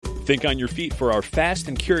Think on your feet for our Fast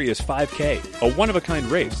and Curious 5K, a one-of-a-kind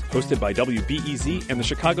race hosted by WBEZ and the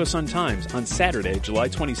Chicago Sun-Times on Saturday, July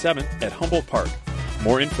 27th at Humboldt Park.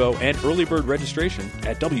 More info and early bird registration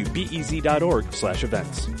at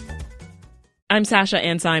wbez.org/events. I'm Sasha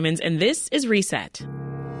Ann Simons, and this is Reset.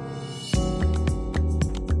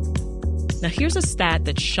 Now, here's a stat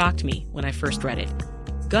that shocked me when I first read it.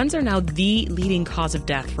 Guns are now the leading cause of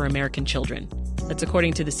death for American children. That's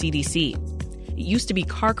according to the CDC. It used to be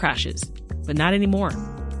car crashes, but not anymore.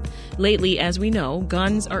 Lately, as we know,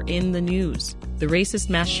 guns are in the news. The racist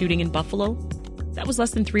mass shooting in Buffalo, that was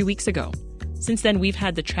less than 3 weeks ago. Since then, we've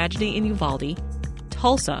had the tragedy in Uvalde,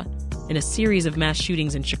 Tulsa, and a series of mass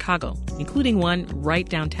shootings in Chicago, including one right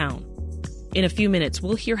downtown. In a few minutes,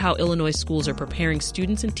 we'll hear how Illinois schools are preparing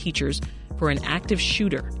students and teachers for an active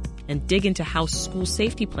shooter and dig into how school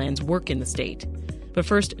safety plans work in the state. But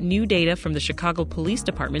first, new data from the Chicago Police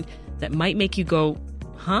Department that might make you go,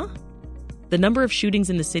 huh? The number of shootings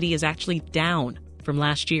in the city is actually down from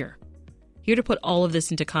last year. Here to put all of this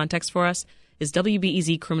into context for us is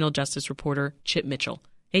WBEZ criminal justice reporter Chip Mitchell.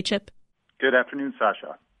 Hey, Chip. Good afternoon,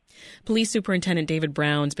 Sasha. Police Superintendent David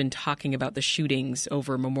Brown's been talking about the shootings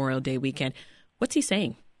over Memorial Day weekend. What's he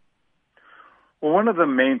saying? Well, one of the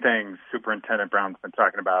main things Superintendent Brown's been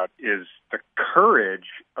talking about is the courage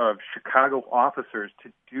of Chicago officers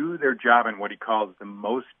to do their job in what he calls the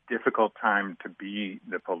most difficult time to be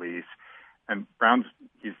the police. And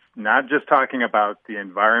he's not just talking about the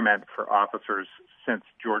environment for officers since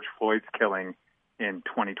George Floyd's killing in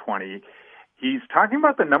 2020. He's talking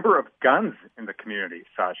about the number of guns in the community,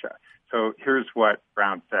 Sasha. So here's what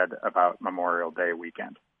Brown said about Memorial Day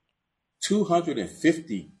weekend.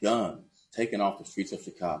 250 guns taken off the streets of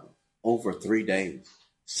Chicago over 3 days,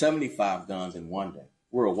 75 guns in 1 day.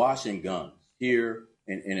 We're awash in guns here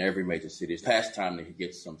in every major city. It's past time to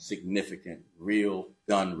get some significant, real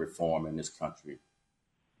gun reform in this country.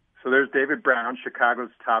 So there's David Brown,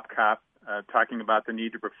 Chicago's top cop, talking about the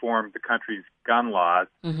need to reform the country's gun laws.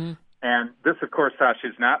 Mm-hmm. And this, of course, Sasha,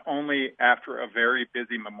 is not only after a very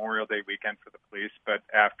busy Memorial Day weekend for the police, but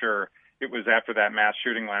after that mass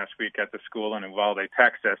shooting last week at the school in Uvalde,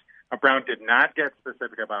 Texas. Brown did not get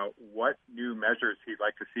specific about what new measures he'd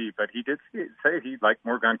like to see, but he did say he'd like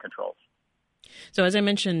more gun controls. So as I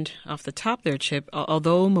mentioned off the top there, Chip,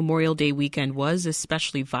 although Memorial Day weekend was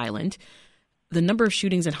especially violent, the number of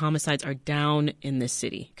shootings and homicides are down in this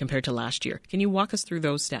city compared to last year. Can you walk us through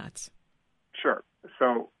those stats? Sure.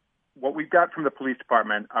 So what we've got from the police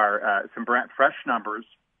department are some fresh numbers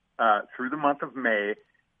through the month of May,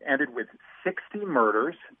 ended with 60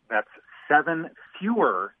 murders. That's 7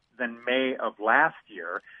 fewer than May of last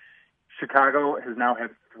year. Chicago has now had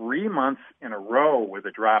 3 months in a row with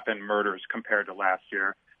a drop in murders compared to last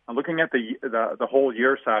year. I'm looking at the whole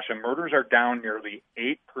year, Sasha. Murders are down nearly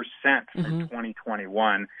 8% from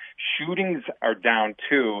 2021. Shootings are down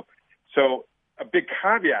too. So a big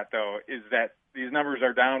caveat, though, is that these numbers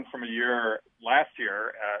are down from a year last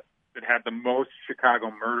year that had the most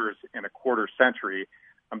Chicago murders in a quarter century.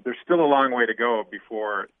 There's still a long way to go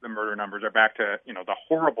before the murder numbers are back to, the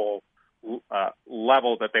horrible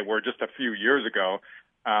level that they were just a few years ago.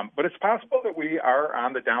 But it's possible that we are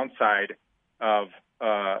on the downside of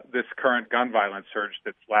this current gun violence surge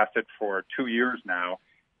that's lasted for 2 years now.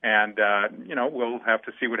 And, we'll have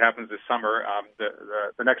to see what happens this summer.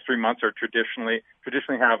 The next 3 months are traditionally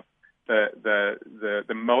have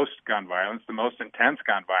the most gun violence, the most intense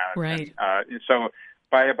gun violence. Right. And, so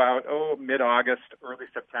by about mid-August, early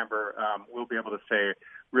September, we'll be able to say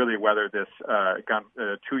really whether this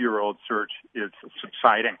 2-year-old surge is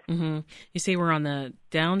subsiding. Mm-hmm. You say we're on the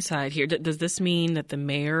downside here. Does this mean that the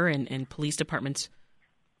mayor and police department's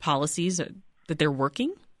policies that they're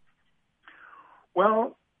working?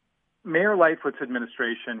 Well, Mayor Lightfoot's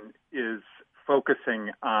administration is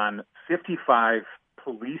focusing on 55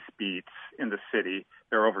 police beats in the city.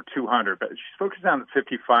 There are over 200, but she's focusing on the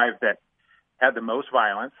 55 that had the most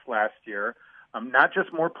violence last year. Not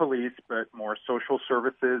just more police, but more social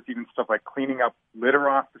services, even stuff like cleaning up litter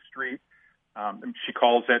off the street. She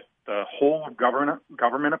calls it the whole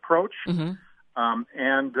government approach. Mm-hmm. I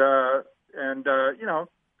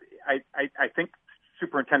think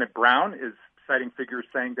Superintendent Brown is citing figures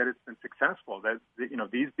saying that it's been successful. That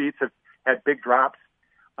these beats have had big drops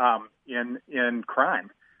in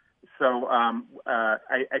crime. So I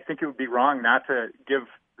think it would be wrong not to give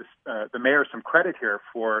the mayor some credit here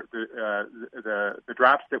for the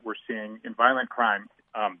drops that we're seeing in violent crime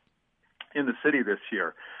in the city this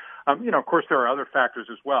year. Of course, there are other factors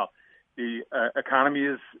as well. The economy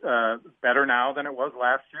is better now than it was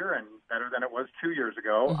last year and better than it was 2 years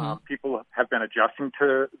ago. Mm-hmm. People have been adjusting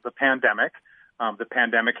to the pandemic. The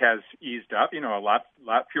pandemic has eased up. A lot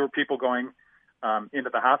fewer people going into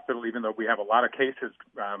the hospital, even though we have a lot of cases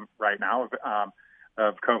right now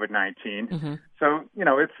of COVID-19. Mm-hmm. So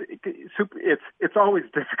it's always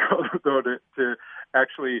difficult though to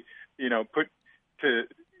actually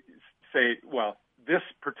say, well, this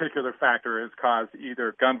particular factor has caused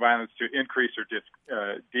either gun violence to increase or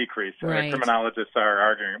decrease. Right. Criminologists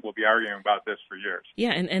will be arguing about this for years.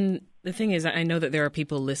 Yeah, and the thing is, I know that there are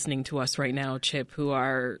people listening to us right now, Chip, who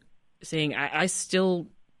are saying, I still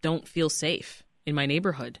don't feel safe in my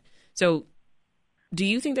neighborhood. So do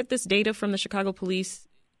you think that this data from the Chicago police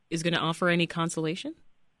is going to offer any consolation?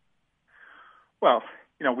 Well,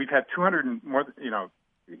 we've had 200 and more,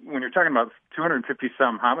 when you're talking about 250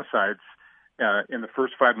 some homicides in the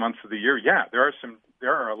first 5 months of the year, yeah, there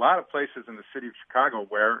are a lot of places in the city of Chicago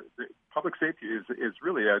where the public safety is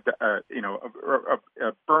really a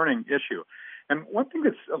burning issue. And one thing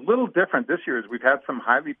that's a little different this year is we've had some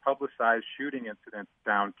highly publicized shooting incidents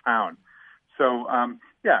downtown. So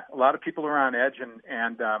a lot of people are on edge,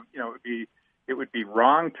 and it would be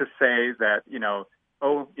wrong to say that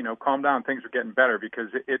calm down, things are getting better, because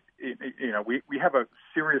we have a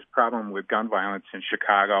serious problem with gun violence in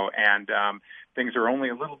Chicago, and things are only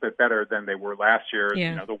a little bit better than they were last year.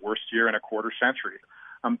 Yeah. The worst year in a quarter century.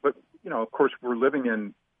 But of course, we're living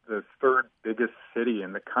in the third biggest city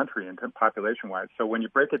in the country in population-wise. So when you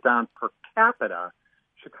break it down per capita,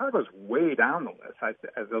 Chicago's way down the list.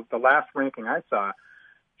 As the last ranking I saw,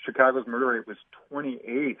 Chicago's murder rate was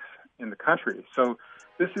 28th in the country. So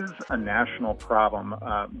this is a national problem,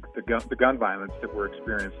 the gun violence that we're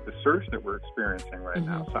experiencing, the surge that we're experiencing right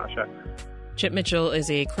now, Sasha. Chip Mitchell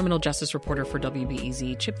is a criminal justice reporter for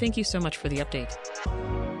WBEZ. Chip, thank you so much for the update.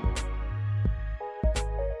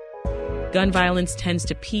 Gun violence tends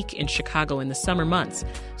to peak in Chicago in the summer months.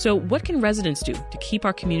 So what can residents do to keep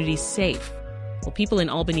our communities safe? Well, people in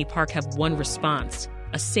Albany Park have one response: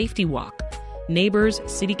 a safety walk. Neighbors,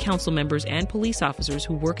 city council members, and police officers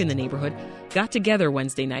who work in the neighborhood got together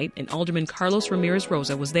Wednesday night, and Alderman Carlos Ramirez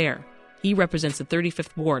Rosa was there. He represents the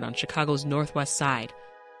 35th Ward on Chicago's northwest side.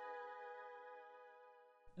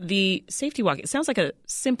 The safety walk, it sounds like a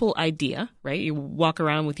simple idea, right? You walk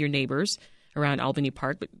around with your neighbors around Albany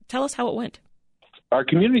Park, but tell us how it went. Our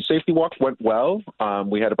community safety walk went well.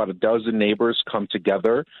 We had about a dozen neighbors come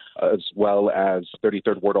together, as well as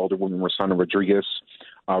 33rd Ward Alderwoman Rossana Rodriguez,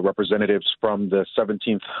 representatives from the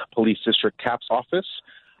 17th Police District CAPS office,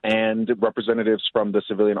 and representatives from the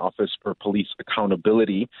Civilian Office for Police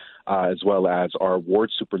Accountability, as well as our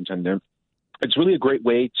ward superintendent. It's really a great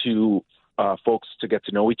way to folks to get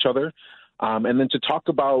to know each other. And then to talk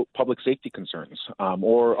about public safety concerns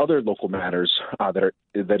or other local matters that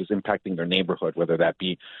is impacting their neighborhood, whether that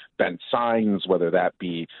be bent signs, whether that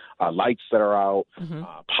be lights that are out,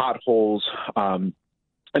 potholes,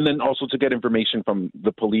 and then also to get information from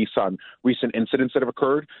the police on recent incidents that have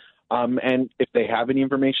occurred. And if they have any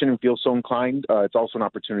information and feel so inclined, it's also an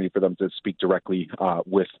opportunity for them to speak directly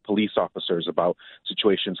with police officers about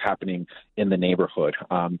situations happening in the neighborhood.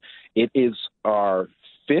 It is our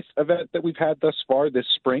 5th event that we've had thus far this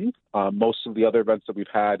spring. Most of the other events that we've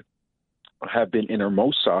had have been in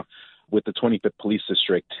Hermosa with the 25th Police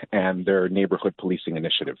District and their neighborhood policing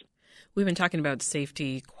initiative. We've been talking about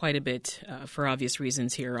safety quite a bit for obvious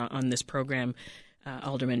reasons here on this program,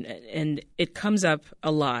 Alderman, and it comes up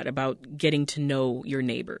a lot about getting to know your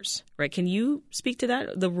neighbors, right? Can you speak to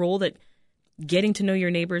that, the role that getting to know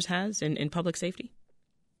your neighbors has in public safety?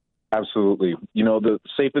 Absolutely. The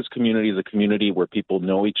safest community is a community where people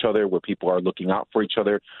know each other, where people are looking out for each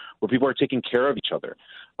other, where people are taking care of each other.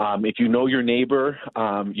 If you know your neighbor,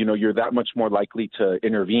 you're that much more likely to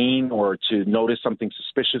intervene or to notice something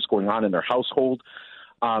suspicious going on in their household.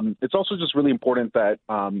 It's also just really important that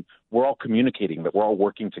we're all communicating, that we're all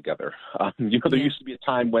working together. There used to be a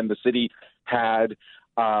time when the city had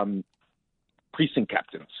precinct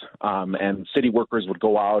captains and city workers would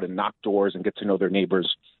go out and knock doors and get to know their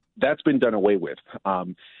neighbors. That's been done away with.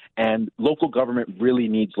 And local government really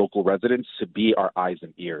needs local residents to be our eyes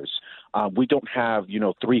and ears. We don't have,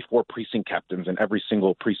 3-4 precinct captains in every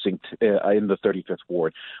single precinct in the 35th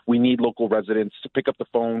Ward. We need local residents to pick up the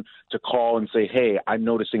phone, to call and say, hey, I'm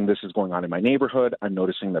noticing this is going on in my neighborhood. I'm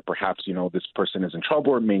noticing that perhaps, this person is in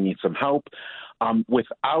trouble or may need some help.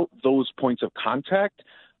 Without those points of contact,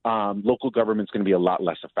 local government's going to be a lot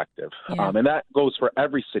less effective. Yeah. And that goes for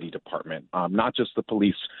every city department, not just the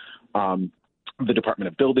police, the Department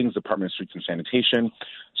of Buildings, Department of Streets and Sanitation.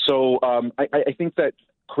 So I think that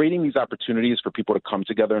creating these opportunities for people to come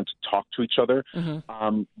together and to talk to each other,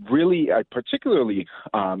 really, particularly,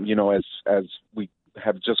 as we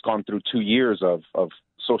have just gone through 2 years of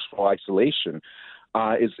social isolation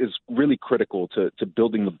is really critical to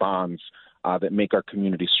building the bonds that make our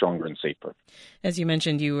community stronger and safer. As you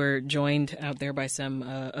mentioned, you were joined out there by some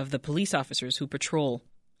of the police officers who patrol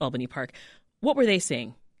Albany Park. What were they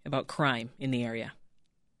saying about crime in the area?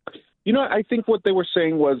 I think what they were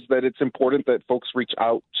saying was that it's important that folks reach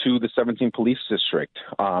out to the 17th Police District.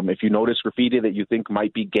 If you notice graffiti that you think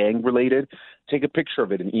might be gang-related, take a picture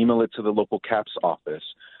of it and email it to the local CAPS office.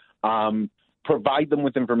 Provide them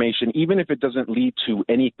with information, even if it doesn't lead to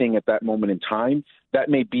anything at that moment in time. That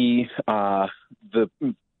may be the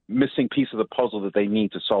missing piece of the puzzle that they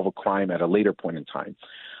need to solve a crime at a later point in time.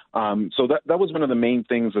 So that was one of the main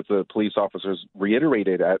things that the police officers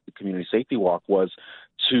reiterated at the Community Safety Walk, was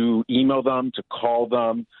to email them, to call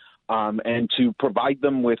them, and to provide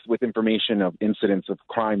them with information of incidents of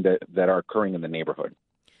crime that are occurring in the neighborhood.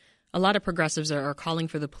 A lot of progressives are calling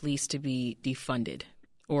for the police to be defunded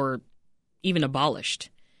or even abolished,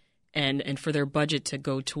 and for their budget to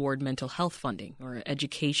go toward mental health funding or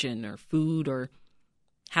education or food or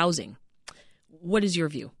housing. What is your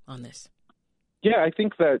view on this? Yeah, I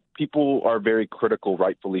think that people are very critical,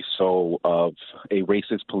 rightfully so, of a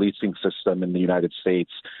racist policing system in the United States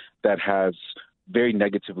that has very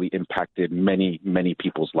negatively impacted many, many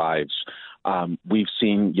people's lives. We've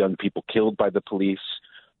seen young people killed by the police.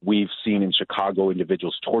 We've seen in Chicago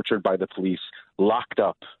individuals tortured by the police, locked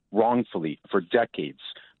up wrongfully for decades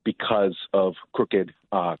because of crooked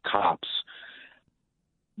cops.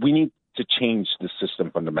 We need to change the system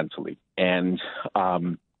fundamentally. And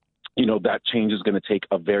that change is going to take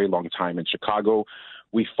a very long time. In Chicago,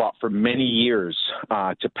 we fought for many years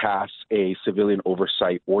to pass a civilian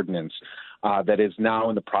oversight ordinance that is now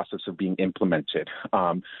in the process of being implemented.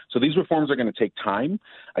 So these reforms are going to take time.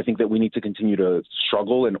 I think that we need to continue to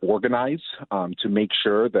struggle and organize to make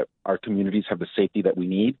sure that our communities have the safety that we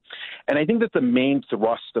need. And I think that the main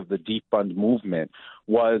thrust of the defund movement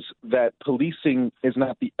was that policing is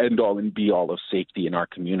not the end-all and be-all of safety in our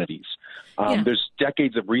communities. There's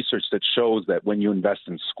decades of research that shows that when you invest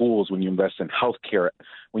in schools, when you invest in healthcare,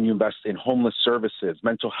 when you invest in homeless services,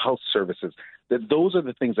 mental health services, that those are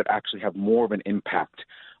the things that actually have more of an impact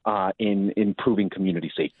in improving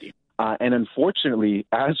community safety. And unfortunately,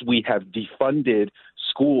 as we have defunded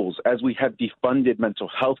schools, as we have defunded mental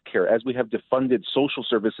health care, as we have defunded social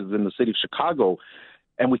services in the city of Chicago,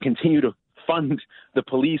 and we continue to fund the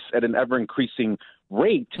police at an ever-increasing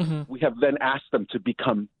rate, we have then asked them to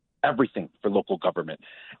become everything for local government.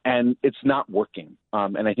 And it's not working.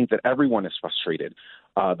 And I think that everyone is frustrated,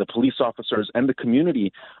 the police officers and the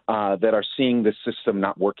community that are seeing this system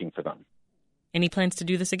not working for them. Any plans to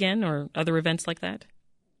do this again or other events like that?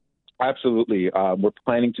 Absolutely. We're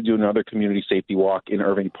planning to do another community safety walk in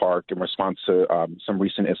Irving Park in response to some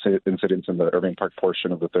recent incidents in the Irving Park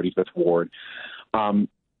portion of the 35th Ward.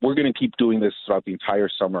 We're going to keep doing this throughout the entire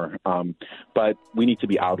summer, but we need to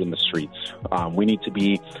be out in the streets. We need to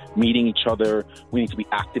be meeting each other. We need to be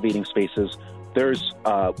activating spaces. There's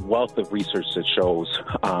a wealth of research that shows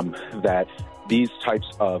that these types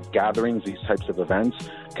of gatherings, these types of events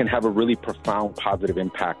can have a really profound positive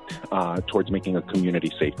impact towards making a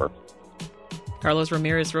community safer. Carlos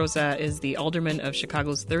Ramirez Rosa is the alderman of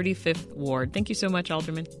Chicago's 35th Ward. Thank you so much,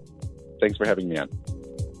 Alderman. Thanks for having me on.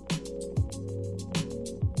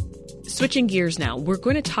 Switching gears now, we're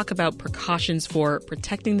going to talk about precautions for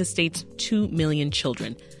protecting the state's 2 million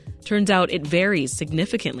children. Turns out it varies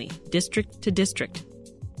significantly, district to district.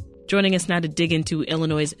 Joining us now to dig into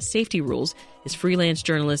Illinois' safety rules is freelance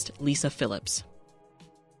journalist Lisa Phillips.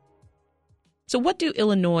 So what do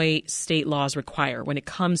Illinois state laws require when it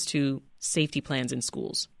comes to safety plans in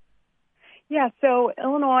schools? Yeah, so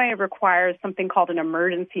Illinois requires something called an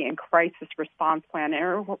emergency and crisis response plan.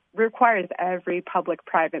 And it requires every public,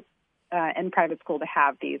 private, and private school to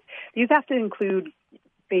have these. These have to include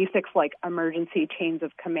basics like emergency chains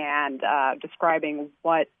of command, describing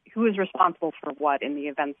who is responsible for what in the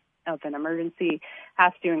event of an emergency.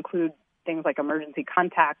 Has to include things like emergency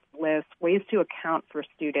contact lists, ways to account for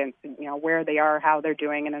students, where they are, how they're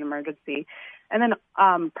doing in an emergency. And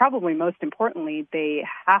then probably most importantly, they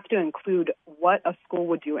have to include what a school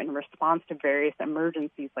would do in response to various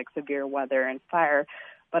emergencies like severe weather and fire,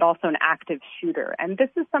 but also an active shooter. And this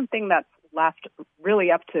is something that's left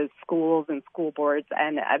really up to schools and school boards,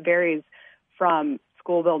 and it varies from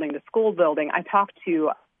school building to school building. I talked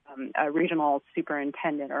to a regional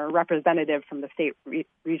superintendent or a representative from the State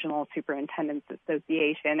Regional Superintendents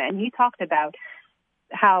Association, and he talked about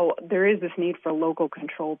how there is this need for local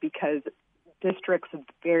control because districts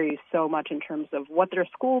vary so much in terms of what their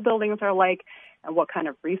school buildings are like and what kind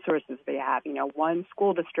of resources they have. One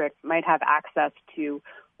school district might have access to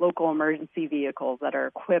local emergency vehicles that are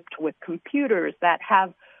equipped with computers that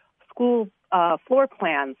have school floor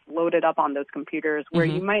plans loaded up on those computers, where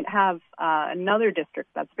you might have another district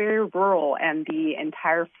that's very rural and the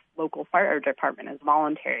entire local fire department is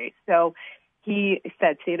voluntary. So he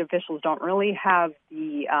said state officials don't really have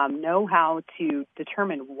the know-how to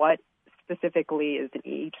determine what specifically is in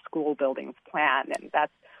each school building's plan, and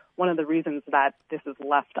that's one of the reasons that this is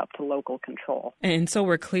left up to local control. And so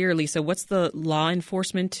we're clear, Lisa, what's the law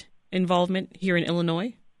enforcement involvement here in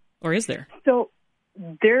Illinois, or is there? So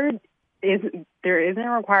there isn't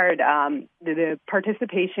required the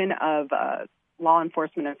participation of law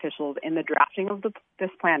enforcement officials in the drafting of this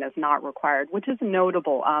plan is not required, which is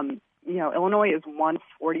notable. Illinois is one of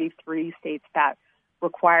 43 states that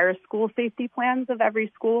require school safety plans of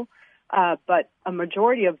every school. But a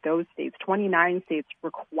majority of those states, 29 states,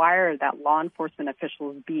 require that law enforcement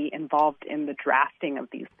officials be involved in the drafting of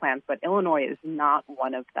these plans, but Illinois is not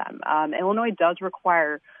one of them. Illinois does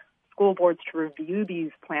require school boards to review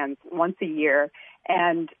these plans once a year,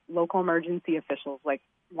 and local emergency officials like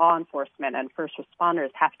law enforcement and first responders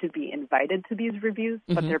have to be invited to these reviews,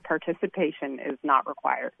 but their participation is not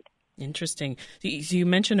required. Interesting. So you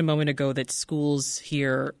mentioned a moment ago that schools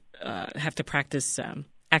here have to practice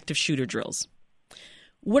active shooter drills.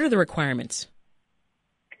 What are the requirements?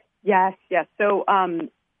 Yes. So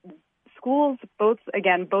schools, both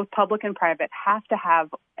public and private, have to have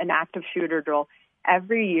an active shooter drill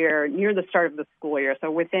every year near the start of the school year,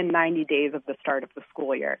 so within 90 days of the start of the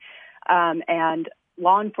school year. And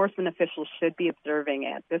law enforcement officials should be observing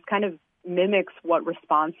it. This kind of mimics what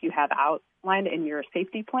response you have outlined in your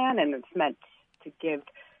safety plan, and it's meant to give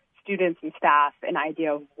students and staff an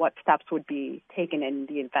idea of what steps would be taken in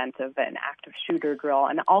the event of an active shooter drill,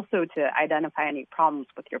 and also to identify any problems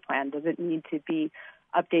with your plan. Does it need to be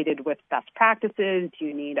updated with best practices? Do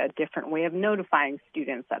you need a different way of notifying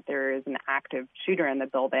students that there is an active shooter in the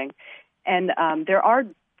building? And there are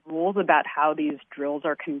rules about how these drills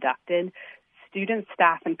are conducted. Students,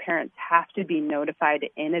 staff, and parents have to be notified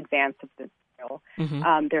in advance of the drill.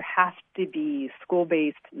 There have to be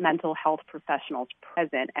school-based mental health professionals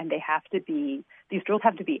present, and these drills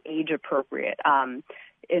have to be age appropriate. And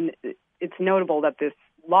it's notable that this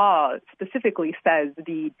law specifically says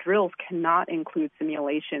the drills cannot include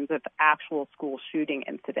simulations of actual school shooting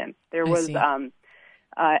incidents. There was an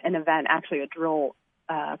event, actually a drill,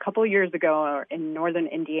 a couple of years ago in northern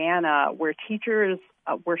Indiana where teachers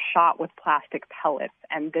were shot with plastic pellets,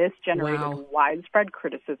 and this generated widespread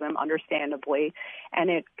criticism, understandably, and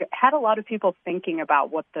it had a lot of people thinking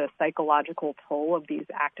about what the psychological toll of these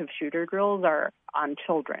active shooter drills are on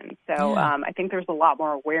children. So I think there's a lot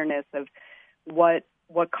more awareness of what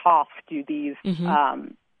cost do these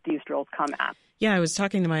drills come at. Yeah, I was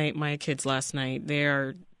talking to my kids last night. They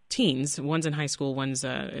are teens. One's in high school, one's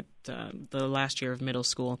at the last year of middle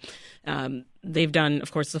school. They've done,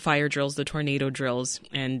 of course, the fire drills, the tornado drills,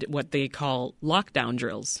 and what they call lockdown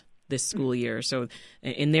drills this school year. So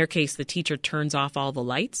in their case, the teacher turns off all the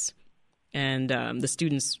lights and the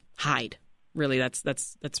students hide. Really,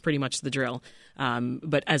 that's pretty much the drill.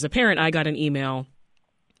 But as a parent, I got an email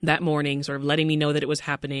that morning sort of letting me know that it was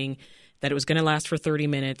happening, that it was going to last for 30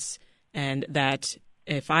 minutes, and that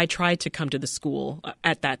if I tried to come to the school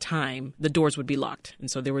at that time, the doors would be locked. And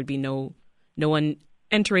so there would be no one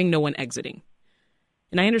entering, no one exiting.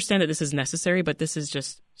 And I understand that this is necessary, but this is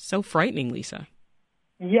just so frightening, Lisa.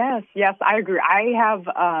 Yes, I agree. I have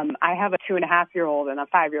a 2.5-year-old and a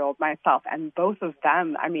 5-year-old myself, and both of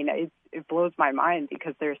them, I mean, it blows my mind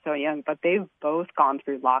because they're so young, but they've both gone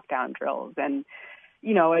through lockdown drills. And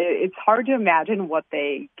you know, it's hard to imagine what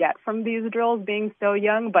they get from these drills being so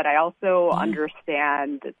young, but I also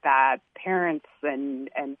understand that parents and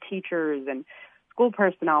teachers and school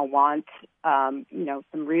personnel want,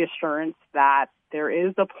 some reassurance that there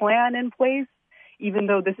is a plan in place, even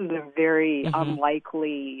though this is a very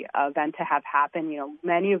unlikely event to have happen. You know,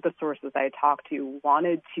 many of the sources I talked to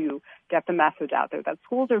wanted to get the message out there that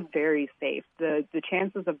schools are very safe. The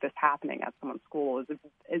chances of this happening at someone's school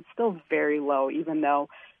is still very low, even though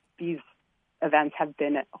these events have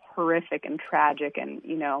been horrific and tragic and,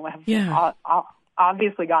 have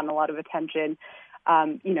obviously gotten a lot of attention.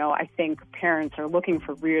 I think parents are looking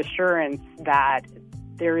for reassurance that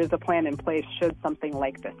there is a plan in place should something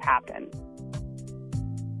like this happen.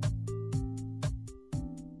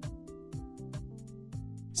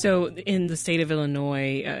 So in the state of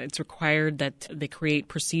Illinois, it's required that they create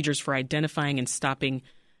procedures for identifying and stopping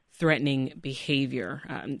threatening behavior.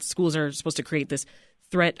 Schools are supposed to create this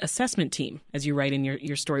threat assessment team, as you write in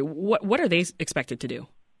your story. What are they expected to do?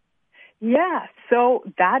 Yeah, so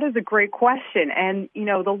that is a great question. And,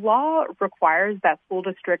 the law requires that school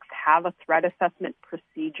districts have a threat assessment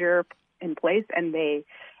procedure in place, and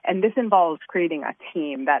this involves creating a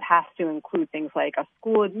team that has to include things like a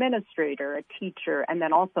school administrator, a teacher, and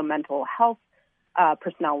then also mental health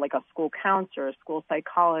personnel like a school counselor, a school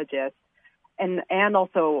psychologist, and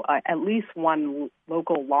also at least one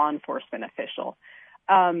local law enforcement official.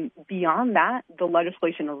 Beyond that, the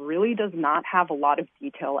legislation really does not have a lot of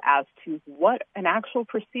detail as to what an actual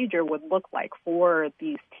procedure would look like for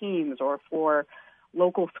these teams or for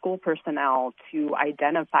local school personnel to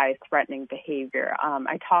identify threatening behavior.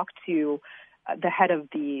 I talked to the head of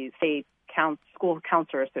the state School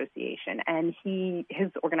Counselor Association, and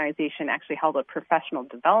his organization actually held a professional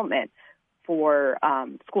development for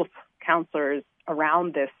school counselors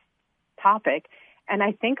around this topic. And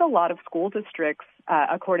I think a lot of school districts,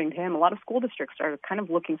 according to him, a lot of school districts are kind of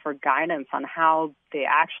looking for guidance on how they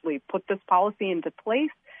actually put this policy into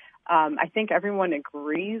place. I think everyone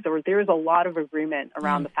agrees, or there is a lot of agreement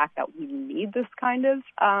around the fact that we need this kind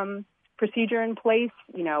of procedure in place.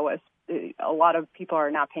 A lot of people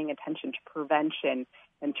are now paying attention to prevention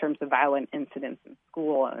in terms of violent incidents in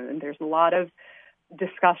school. And there's a lot of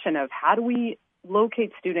discussion of how do we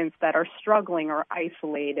locate students that are struggling or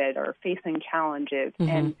isolated or facing challenges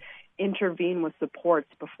and intervene with supports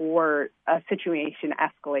before a situation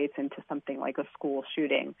escalates into something like a school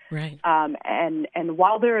shooting. Right. And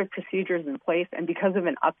while there are procedures in place, and because of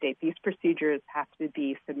an update, these procedures have to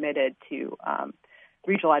be submitted to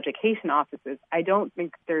regional education offices, I don't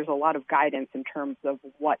think there's a lot of guidance in terms of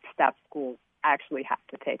what steps schools actually have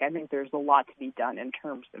to take. I think there's a lot to be done in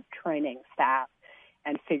terms of training staff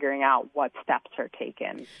and figuring out what steps are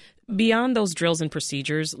taken. Beyond those drills and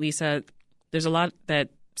procedures, Lisa, there's a lot that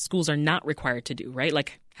schools are not required to do, right?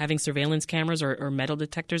 Like having surveillance cameras or metal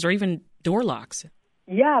detectors or even door locks.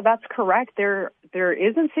 Yeah, that's correct. There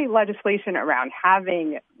isn't state legislation around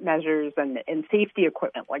having measures and safety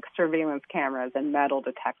equipment like surveillance cameras and metal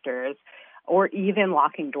detectors or even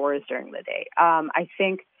locking doors during the day. I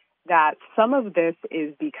think that some of this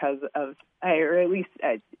is because of, or at least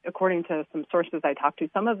according to some sources I talked to,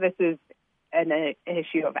 some of this is an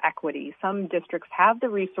issue of equity. Some districts have the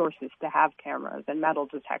resources to have cameras and metal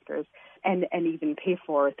detectors and even pay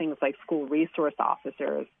for things like school resource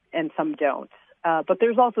officers, and some don't. But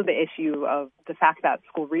there's also the issue of the fact that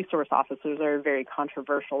school resource officers are a very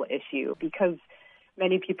controversial issue because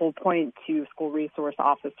many people point to school resource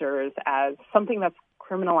officers as something that's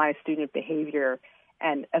criminalized student behavior,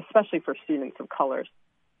 and especially for students of color.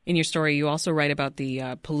 In your story, you also write about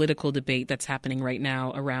the political debate that's happening right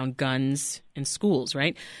now around guns in schools,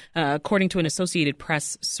 right? According to an Associated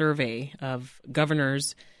Press survey of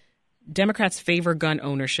governors, Democrats favor gun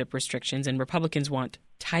ownership restrictions and Republicans want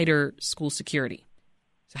tighter school security.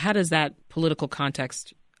 So how does that political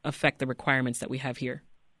context affect the requirements that we have here?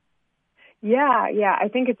 Yeah. I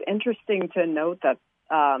think it's interesting to note that,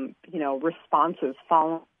 responses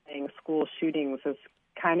following school shootings has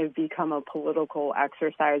kind of become a political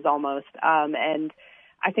exercise almost. And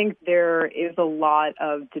I think there is a lot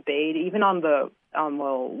of debate, even on the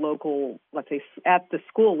local, let's say, at the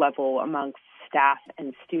school level amongst staff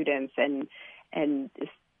and students and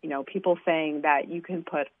people saying that you can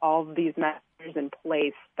put all of these measures in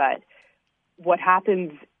place, but what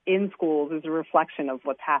happens in schools is a reflection of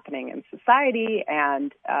what's happening in society.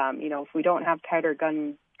 And, if we don't have tighter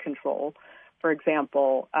gun control, for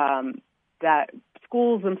example, that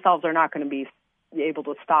schools themselves are not going to be able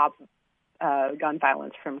to stop gun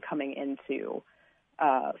violence from coming into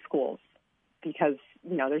schools because,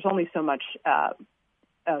 there's only so much a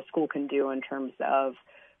school can do in terms of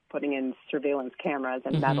putting in surveillance cameras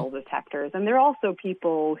and metal detectors. And there are also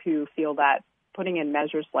people who feel that putting in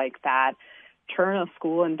measures like that turn a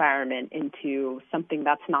school environment into something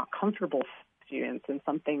that's not comfortable for students and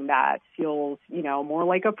something that feels, more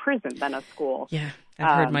like a prison than a school. Yeah,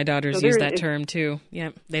 I've heard my daughters use that term too.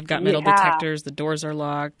 Yeah, they've got metal detectors, the doors are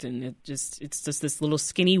locked, and it's just this little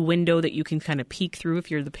skinny window that you can kind of peek through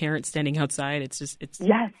if you're the parent standing outside. It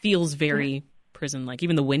feels very prison-like,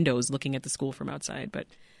 even the windows looking at the school from outside. But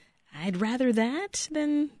I'd rather that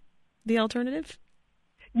than the alternative.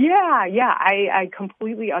 Yeah, I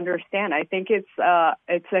completely understand. I think it's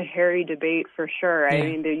a hairy debate for sure. Yeah. I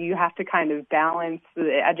mean, you have to kind of balance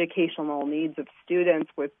the educational needs of students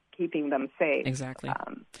with keeping them safe. Exactly.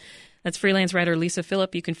 That's freelance writer Lisa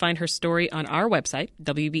Phillip. You can find her story on our website,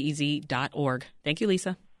 wbez.org. Thank you,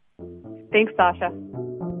 Lisa. Thanks, Sasha.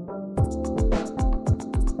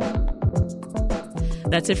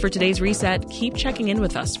 That's it for today's Reset. Keep checking in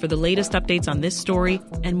with us for the latest updates on this story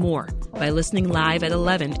and more by listening live at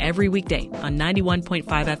 11 every weekday on 91.5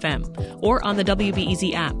 FM or on the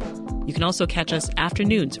WBEZ app. You can also catch us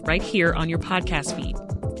afternoons right here on your podcast feed.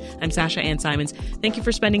 I'm Sasha Ann Simons. Thank you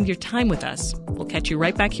for spending your time with us. We'll catch you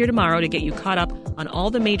right back here tomorrow to get you caught up on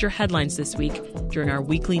all the major headlines this week during our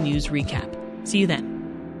weekly news recap. See you then.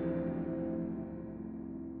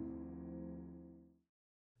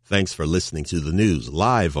 Thanks for listening to the news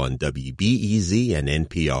live on WBEZ and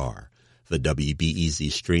NPR. The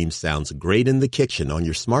WBEZ stream sounds great in the kitchen on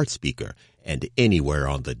your smart speaker and anywhere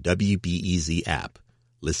on the WBEZ app.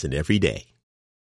 Listen every day.